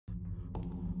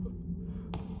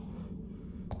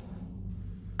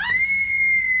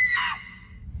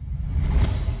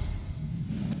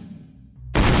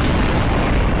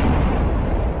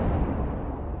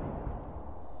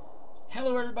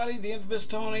everybody, the infamous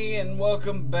Tony, and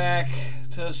welcome back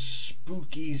to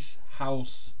Spooky's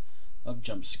House of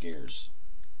Jump Scares.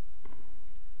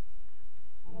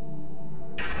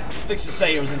 I was fixed to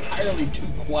say it was entirely too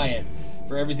quiet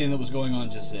for everything that was going on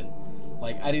just then.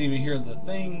 Like, I didn't even hear the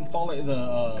thing falling,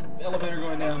 the elevator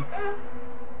going down,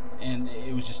 and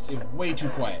it was just way too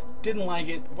quiet. Didn't like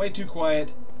it, way too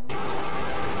quiet.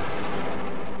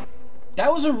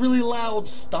 That was a really loud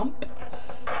stump.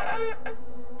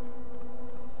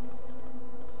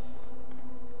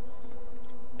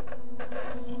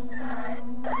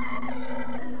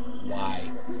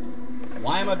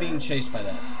 Why am I being chased by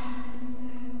that?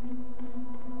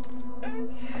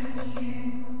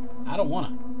 I don't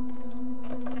wanna.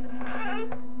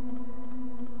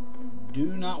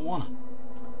 Do not wanna.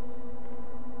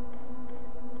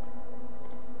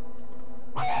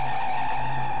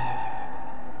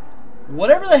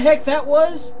 Whatever the heck that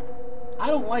was, I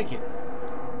don't like it.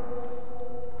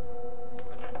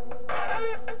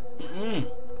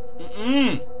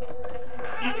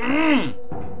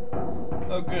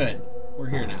 Oh, good. We're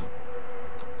here now.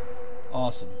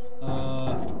 Awesome.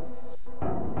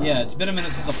 Yeah, it's been a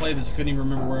minute since I played this. I couldn't even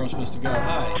remember where I was supposed to go.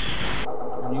 Hi.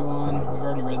 Are you on? We've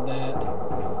already read that.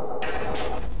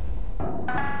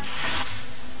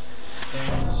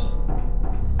 Those.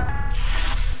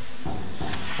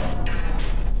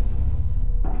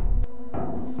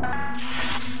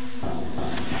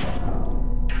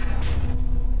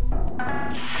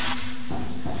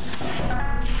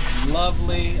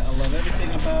 Lovely. I love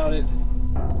everything about it.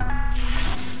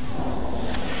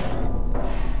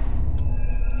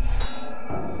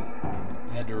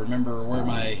 I had to remember where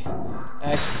my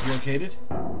axe was located.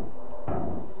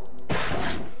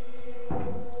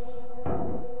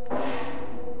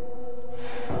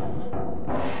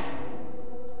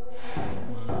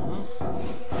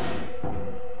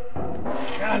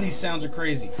 God, these sounds are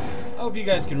crazy. I hope you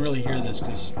guys can really hear this,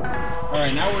 because...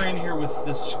 Alright, now we're in here with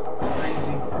this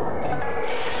crazy thing.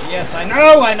 Yes, I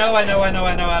know!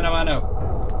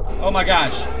 Oh my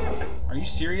gosh. Are you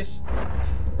serious?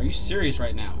 Are you serious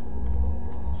right now?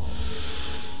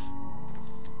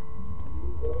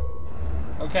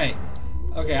 Okay.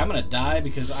 Okay, I'm gonna die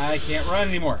because I can't run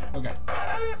anymore. Okay.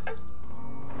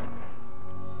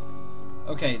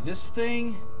 Okay, this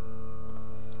thing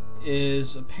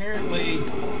is apparently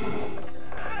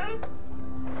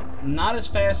not as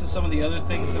fast as some of the other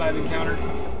things that I've encountered,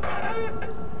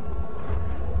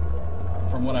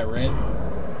 from what I read.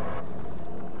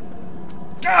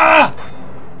 Ah!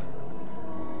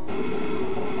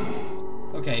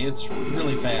 Okay, it's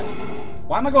really fast.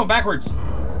 Why am I going backwards?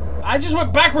 I just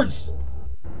went backwards!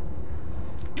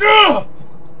 Gah!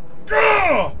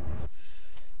 Gah!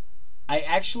 I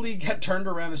actually got turned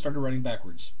around and started running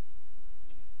backwards.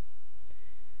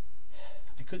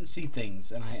 I couldn't see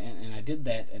things, and I did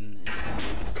that, and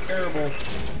it's terrible,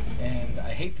 and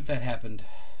I hate that that happened.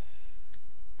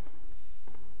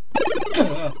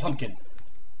 Pumpkin.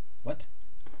 What?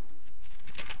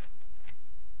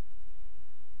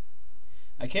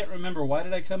 I can't remember. Why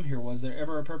did I come here? Was there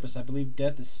ever a purpose? I believe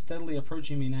death is steadily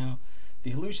approaching me now.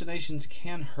 The hallucinations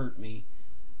can hurt me.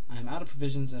 I am out of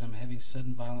provisions, and I'm having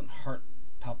sudden violent heart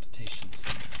palpitations.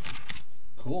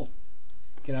 Cool.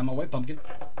 Get out of my way, pumpkin.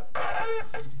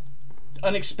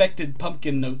 Unexpected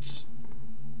pumpkin notes.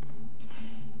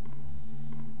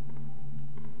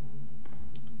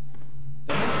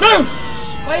 There's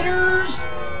spiders!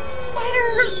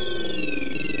 Spiders!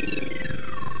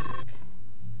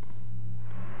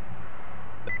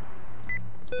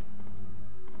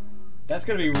 That's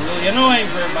gonna be really annoying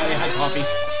for everybody. Hi, Coffee.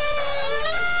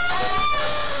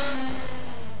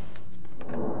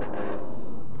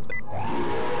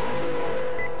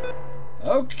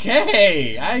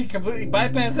 Okay, I completely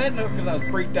bypassed that note because I was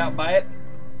freaked out by it.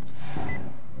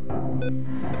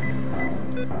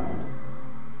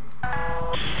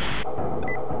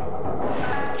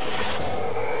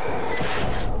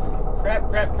 Crap,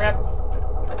 crap, crap.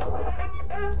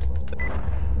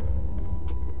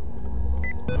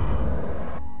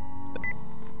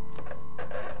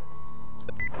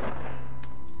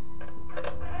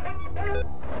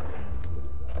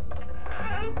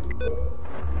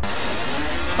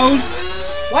 Toast?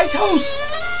 Why toast?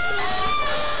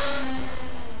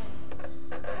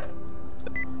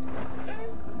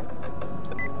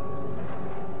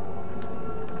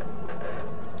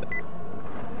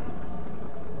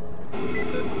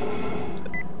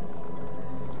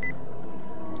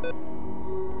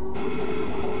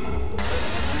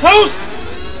 Toast!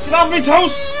 Get off me,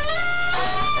 Toast!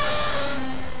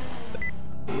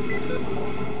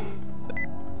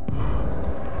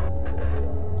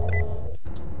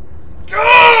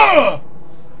 Gah!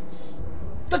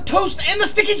 The toast and the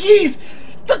sticky keys!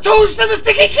 The toast and the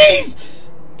sticky keys!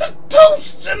 The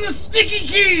toast and the sticky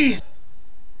keys!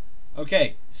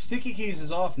 Okay, sticky keys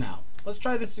is off now. Let's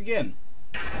try this again.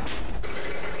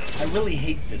 I really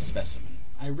hate this specimen.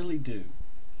 I really do.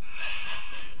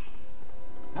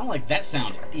 I don't like that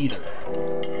sound either.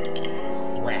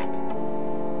 Crap.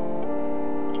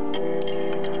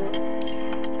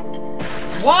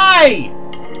 Why?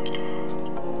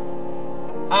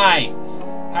 Hi.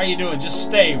 How you doing? Just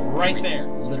stay right there.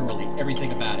 Literally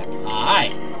everything about it. Hi.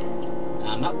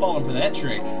 I'm not falling for that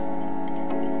trick.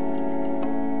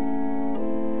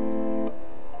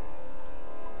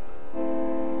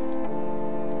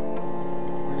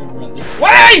 We're gonna run this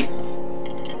way.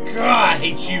 God, I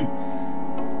hate you.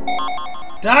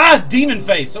 Ah, demon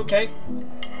face. Okay.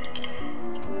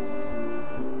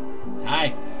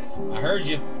 Hi. I heard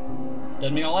you.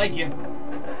 Doesn't mean I like you.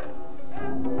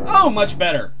 Oh, much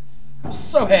better. I'm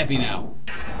so happy now.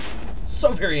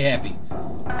 So very happy.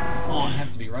 Oh, I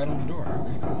have to be right on the door.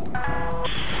 Okay, cool.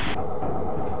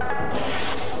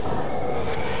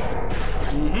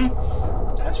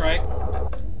 Mm-hmm. That's right.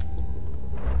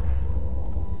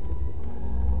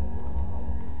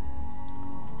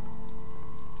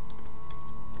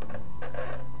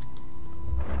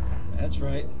 That's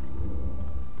right.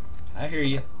 I hear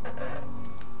you.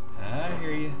 I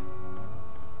hear you.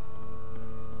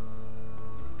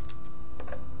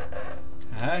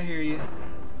 I hear you.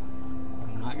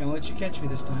 I'm not gonna let you catch me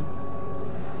this time.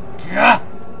 Gah!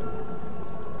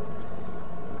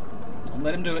 Don't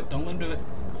let him do it. Don't let him do it.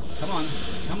 Come on.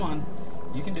 Come on.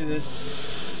 You can do this.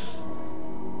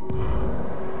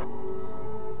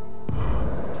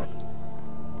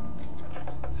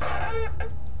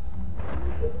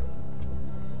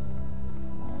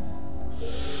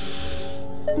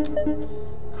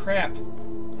 Crap.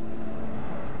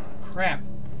 Crap.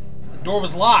 The door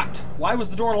was locked. Why was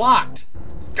the door locked?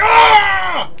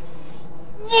 Ah!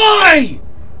 Why?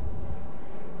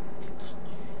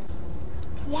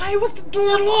 Why was the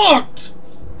door locked?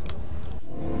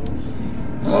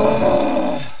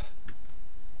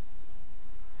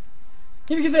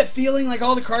 You ever get that feeling like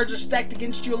all the cards are stacked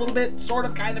against you a little bit? Sort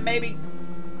of, kind of, maybe?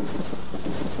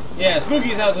 Yeah,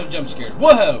 Spooky's House of Jump Scares.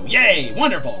 Whoa! Yay!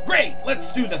 Wonderful! Great!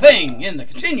 Let's do the thing in the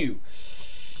continue.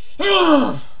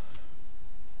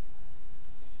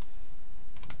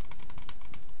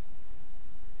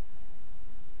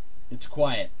 It's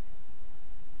quiet.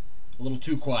 A little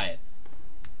too quiet.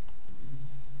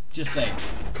 Just saying.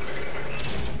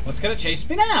 What's gonna chase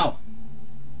me now?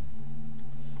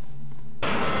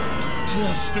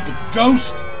 Stupid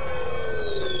ghost!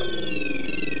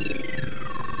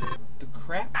 The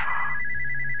crap?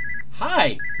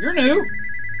 Hi! You're new!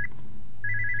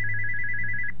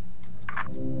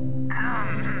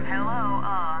 Hello,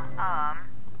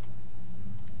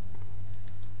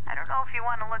 I don't know if you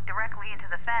want to look directly into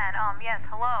the fan. Yes,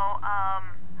 hello,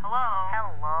 hello?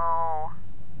 Hello?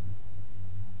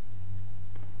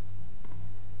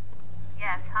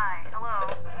 Yes, hi,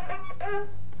 hello?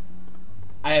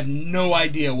 I have no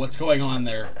idea what's going on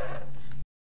there.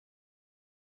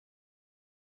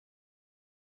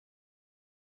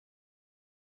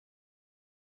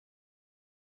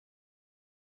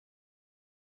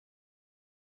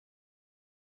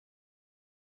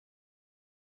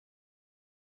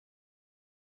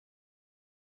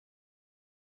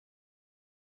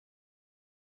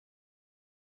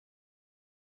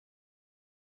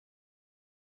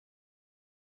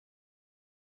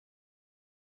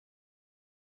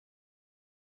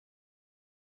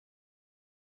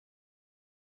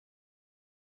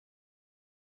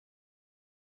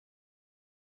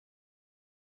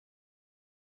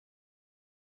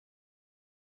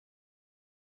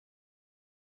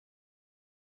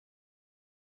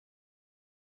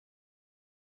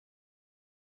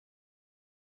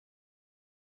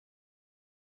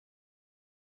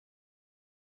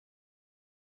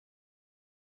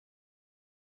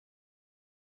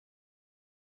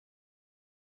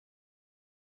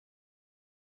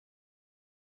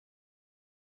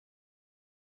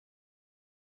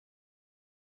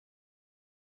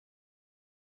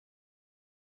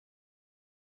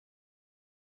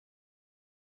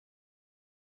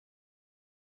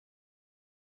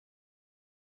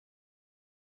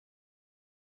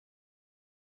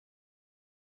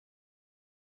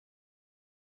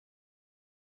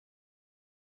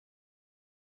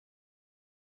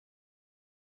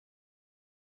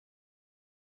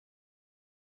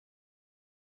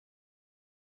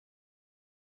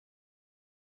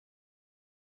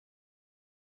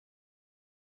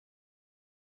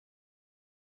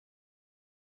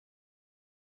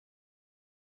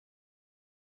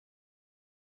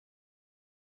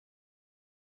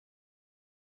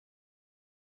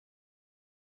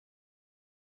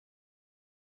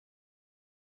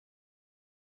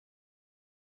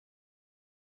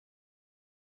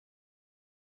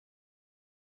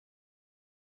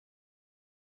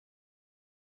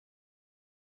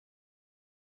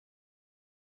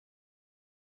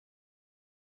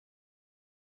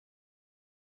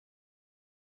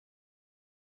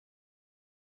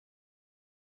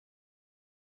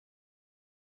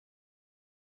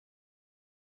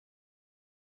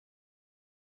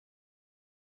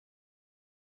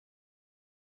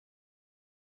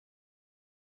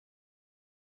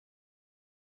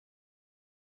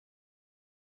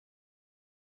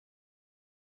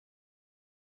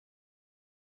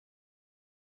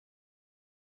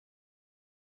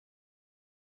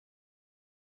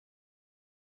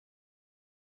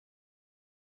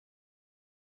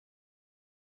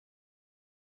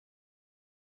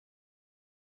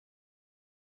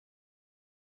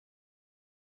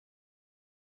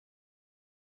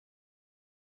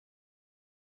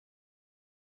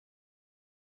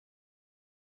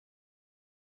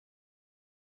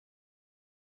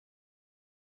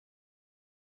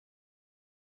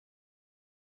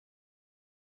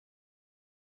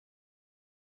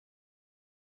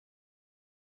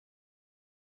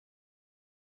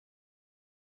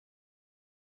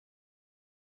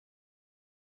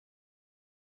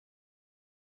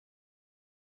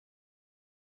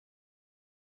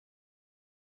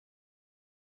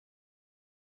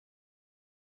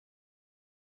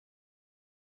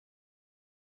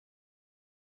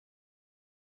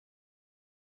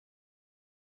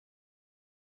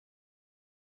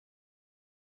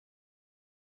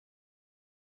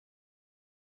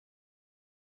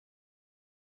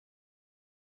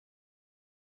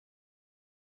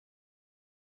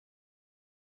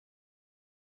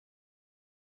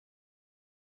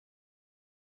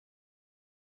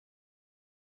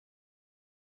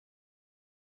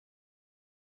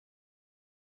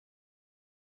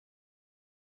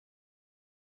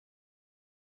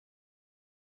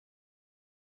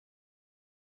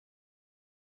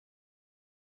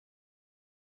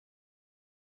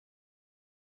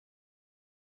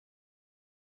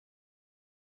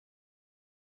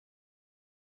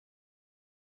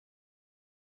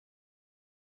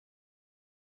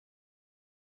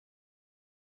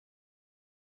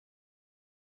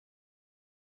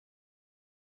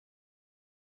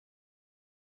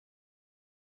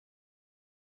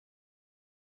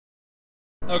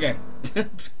 Okay.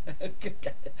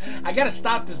 I gotta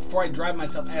stop this before I drive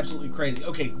myself absolutely crazy.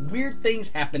 Okay, weird things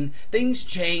happened. Things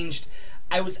changed.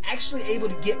 I was actually able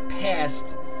to get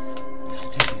past...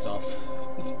 Take these off.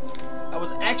 I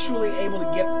was actually able to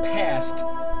get past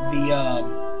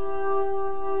the...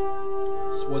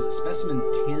 was it Specimen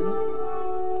 10?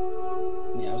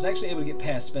 Yeah, I was actually able to get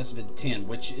past Specimen 10,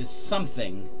 which is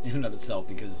something in and of itself,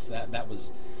 because that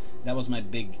was my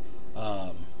big...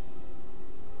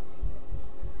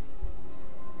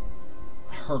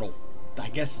 hurdle, I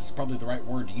guess is probably the right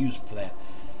word to use for that.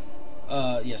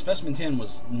 Yeah, Specimen 10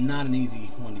 was not an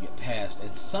easy one to get past,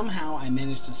 and somehow I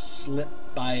managed to slip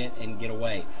by it and get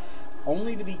away,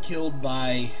 only to be killed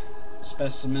by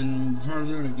Specimen,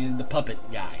 the puppet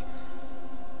guy.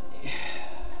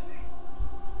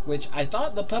 Which I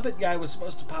thought the puppet guy was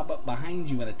supposed to pop up behind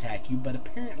you and attack you, but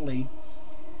apparently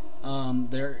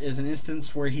there is an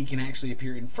instance where he can actually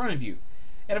appear in front of you.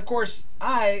 And of course,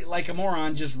 I, like a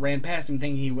moron, just ran past him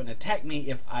thinking he wouldn't attack me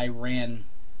if I ran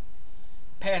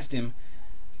past him,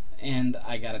 and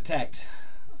I got attacked.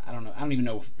 I don't know. I don't even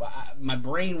know. My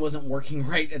brain wasn't working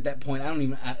right at that point.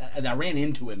 I ran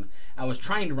into him. I was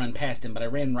trying to run past him, but I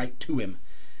ran right to him,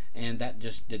 and that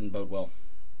just didn't bode well.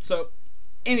 So,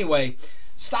 anyway,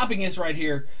 stopping this right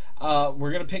here.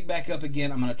 We're going to pick back up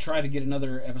again. I'm going to try to get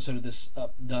another episode of this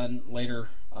done later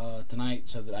tonight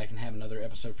so that I can have another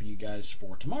episode for you guys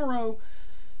for tomorrow.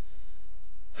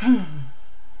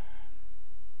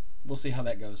 We'll see how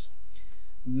that goes.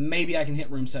 Maybe I can hit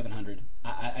room 700.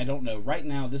 I don't know. Right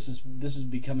now, this is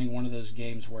becoming one of those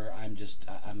games where I'm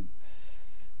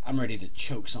ready to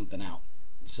choke something out.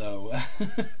 So...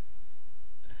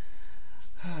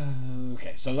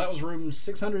 Okay, so that was room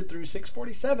 600 through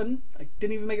 647. I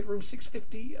didn't even make it room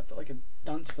 650. I feel like a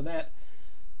dunce for that.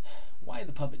 Why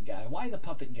the puppet guy? Why the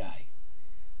puppet guy?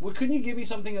 Well, couldn't you give me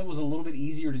something that was a little bit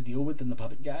easier to deal with than the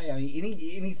puppet guy? I mean,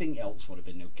 anything else would have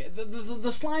been okay.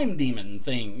 The slime demon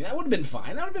thing, that would have been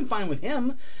fine. I would have been fine with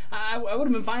him. I would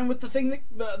have been fine with the thing that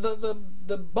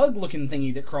the bug-looking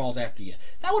thingy that crawls after you.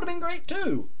 That would have been great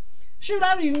too. Shoot,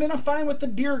 I'd even been fine with the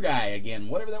deer guy again.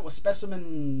 Whatever that was,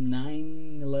 Specimen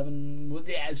 9, 11...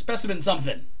 Yeah, Specimen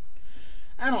something.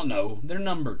 I don't know. They're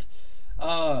numbered.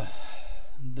 The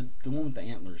one with the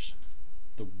antlers.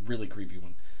 The really creepy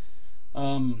one.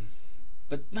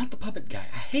 But not the puppet guy.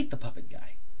 I hate the puppet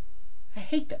guy. I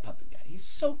hate that puppet guy. He's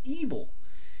so evil.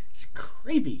 He's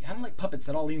creepy. I don't like puppets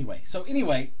at all anyway. So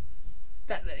anyway,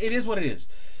 it is what it is.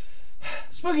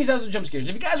 Spooky Sounds of Jumpscares.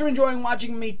 If you guys are enjoying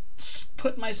watching me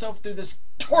put myself through this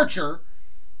torture,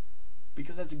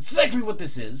 because that's exactly what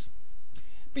this is,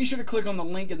 be sure to click on the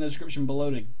link in the description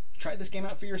below to try this game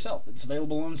out for yourself. It's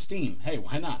available on Steam. Hey,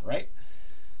 why not, right?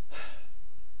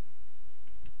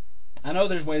 I know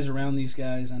there's ways around these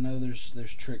guys. I know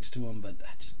there's tricks to them, but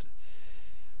I just...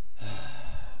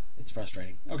 it's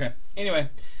frustrating. Okay,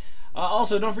 anyway...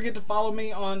 also, don't forget to follow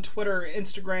me on Twitter,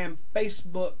 Instagram,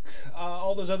 Facebook,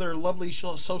 all those other lovely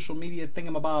social media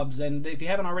thingamabobs. And if you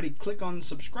haven't already, click on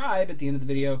subscribe at the end of the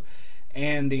video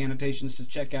and the annotations to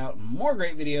check out more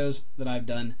great videos that I've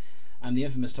done. I'm the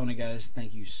infamous Tony, guys.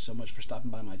 Thank you so much for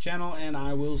stopping by my channel, and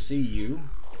I will see you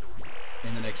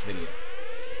in the next video.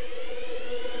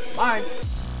 Bye!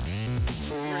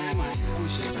 Where am I? I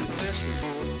was just in the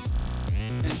classroom.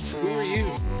 And who are you?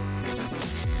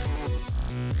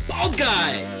 Bald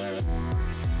guy! I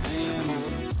am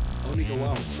Onigo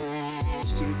Wow, the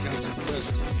student council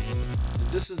president, and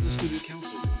this is the student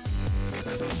council room.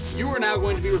 You are now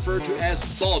going to be referred to as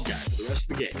Bald Guy for the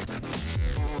rest of the game.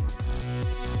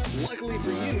 Luckily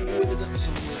for you, you ended up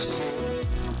somewhere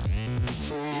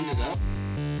safe. Ended up,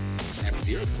 after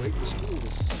the earthquake, the school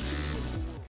was